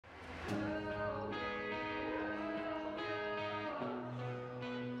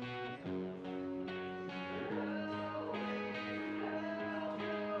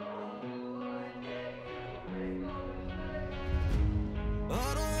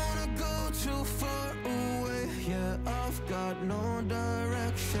got no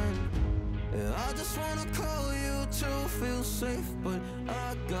direction. I just wanna call you to feel safe, but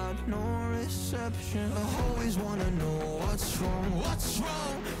I got no reception. I always wanna know what's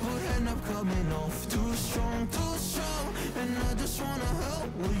wrong, but end up coming off too strong. And I just wanna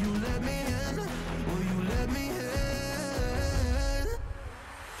help, will you let me in? Will you let me in?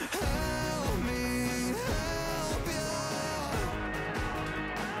 Help me, help you.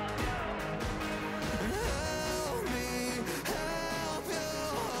 Help me, help you.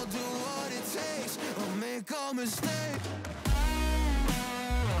 I'll do what it takes, I'll make a mistake.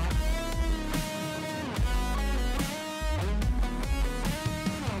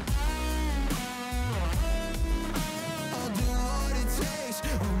 I'll do what it takes,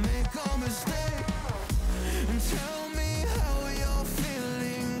 I'll make a mistake. And tell me how you're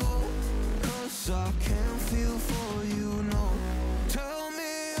feeling, oh, 'cause I can't feel for you, no. Tell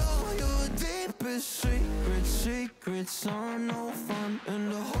me all your deepest secrets are no fun.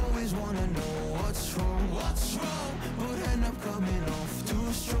 And I always wanna know what's wrong, but end up coming off too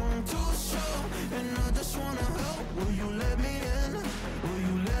strong. And I just wanna help, will you let me in? Will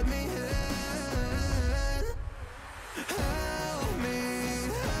you let me in? Help me,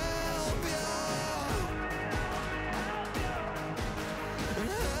 help you.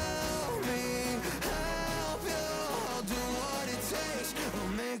 Help me, help you. I'll do what it takes,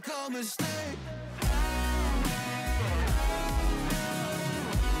 I'll make a mistake.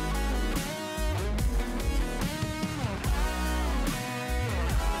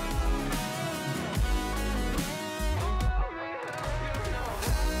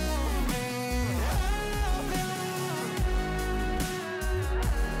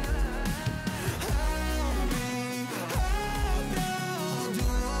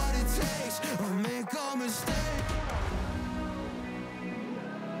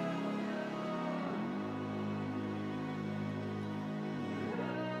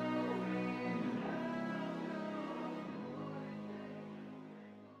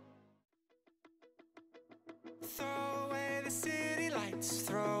 Throw away the city lights,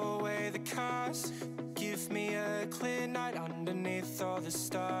 throw away the cars. Give me a clear night underneath all the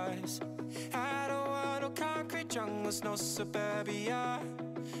stars. I don't want no concrete jungles, no suburbia.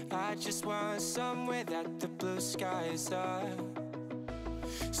 I just want somewhere that the blue skies are.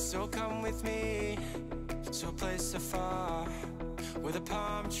 So come with me to a place afar, where the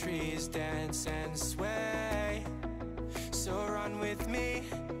palm trees dance and sway. So run with me.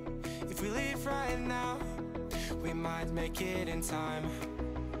 If we leave right now, we might make it in time.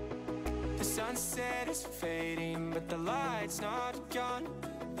 The sunset is fading, but the light's not gone.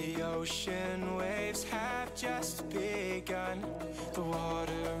 The ocean waves have just begun. The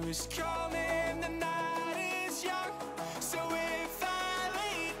water is calling, the night is young. So if I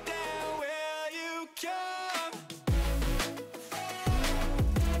lay down, will you come?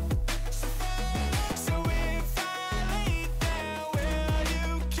 So if I lay down, will you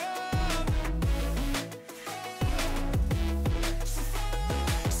come?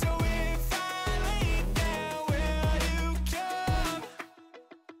 So if I lay down, will you come?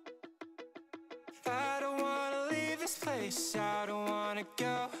 I don't wanna leave this place, I don't wanna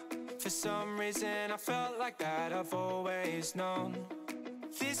go. For some reason I felt like that I've always known.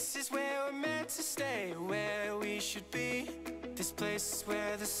 This is where we're meant to stay, where we should be. This place is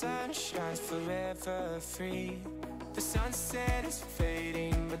where the sun shines forever free. The sunset is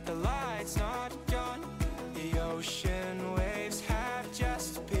fading, but the light's not gone. The ocean waves have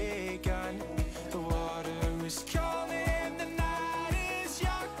just begun. The water is calling, the night is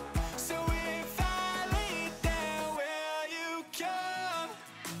young. So if I lay down, will you come?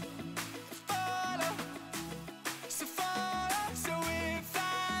 Follow, so follow. So if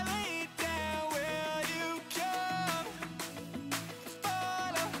I lay down, will you come?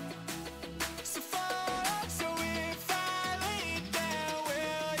 Follow, so follow. So if I lay down,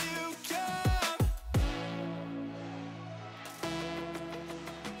 will you come?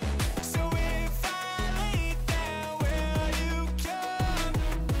 So if I lay down, will you come?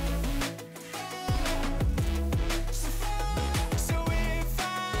 So if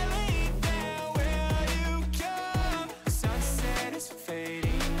I lay down, will you come? The sunset is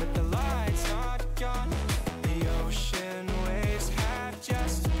fading, but the light's not gone. The ocean waves have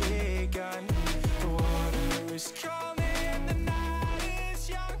just begun. The water is calling, the night is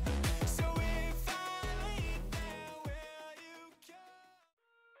young. So if I lay down, will you come?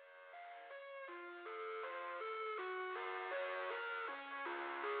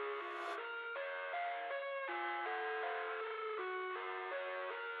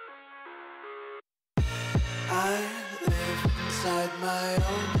 I live inside my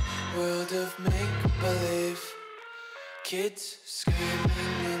own world of make-believe. Kids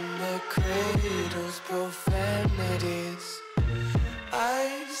screaming in the cradles, profanities.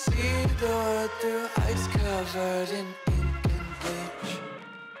 I see the world through ice covered in ink and bleach.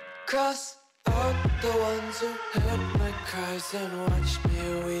 Cross out the ones who heard my cries and watched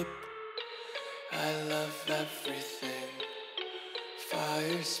me weep. I love everything.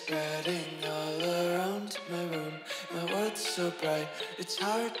 Fire spreading all around my room. My world's so bright, it's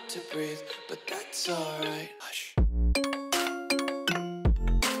hard to breathe, but that's alright. Hush.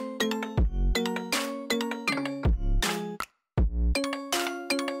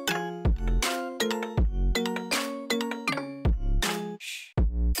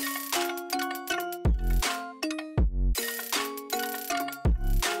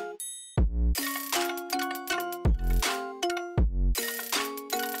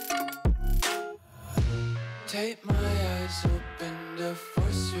 Take my eyes open to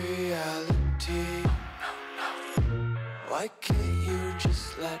force reality. Why can't you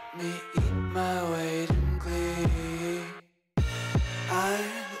just let me eat my weight in glee? I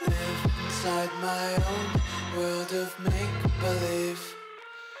live inside my own world of make-believe.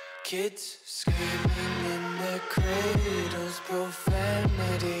 Kids screaming in their cradles,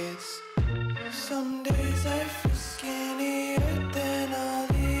 profanities. Some days I feel skinnier than all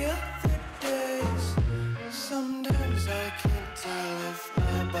the other days. Sometimes I can't tell if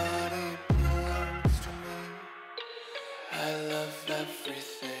my body belongs to me. I love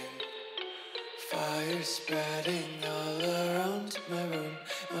everything. Fire spreading all around my room.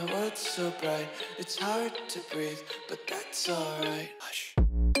 My world's so bright, it's hard to breathe, but that's alright. Hush.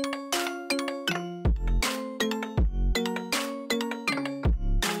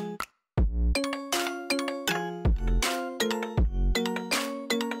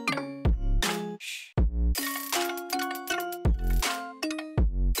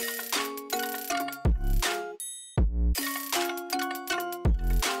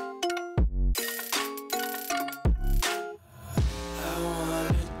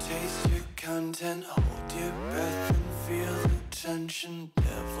 And hold your breath and feel the tension.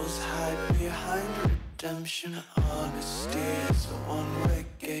 Devils hide behind redemption. Honesty is a one-way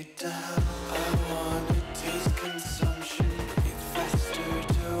gate to hell. I wanna taste consumption. Breathe faster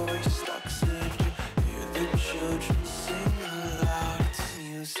to waste oxygen. Hear the children sing aloud. It's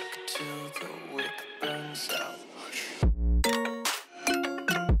music till the wick burns out.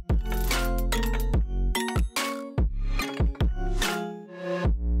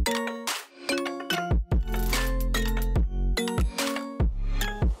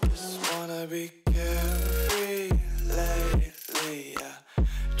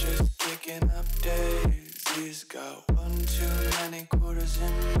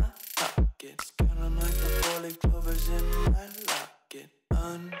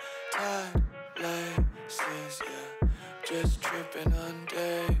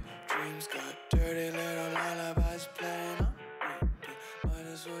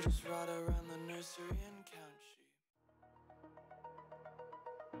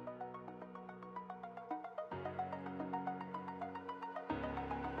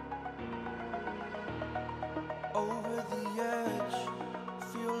 Over the edge,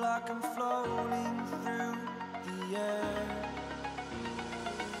 feel like I'm floating through the air.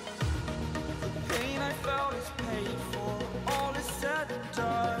 The pain I felt is paid for, all is said and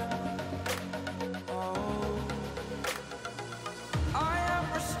done. Oh, I am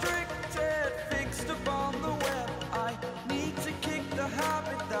restricted, fixed upon the web. I need to kick the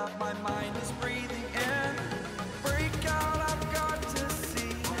habit that my mind is breathing in. Break out, I've got to see.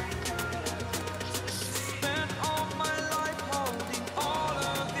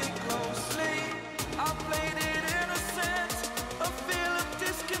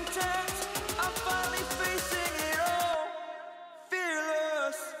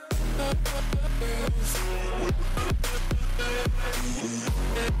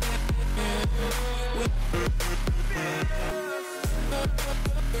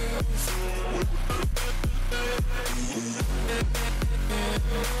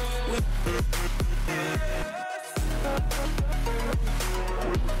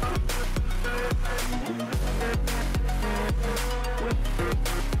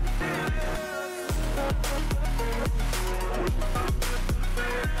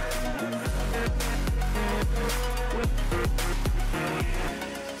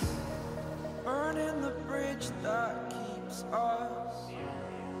 Burning the bridge that keeps us.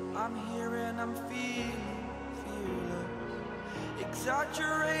 I'm here and I'm feeling fearless.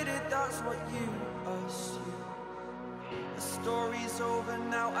 Exaggerated, that's what you assume. The story's over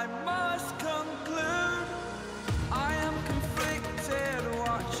now, I must conclude. I am conflicted,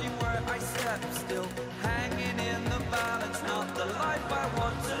 watching where I step still, hanging in the balance.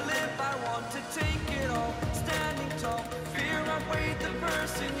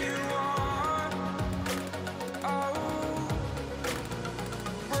 person you are. Oh,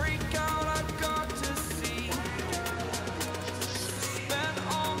 break out, I've got to see. Spent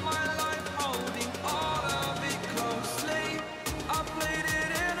all my life holding all of it closely. I played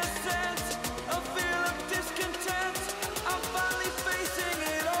it innocent, a feel of discontent. I'm finally facing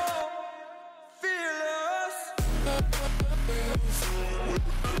it all, fearless.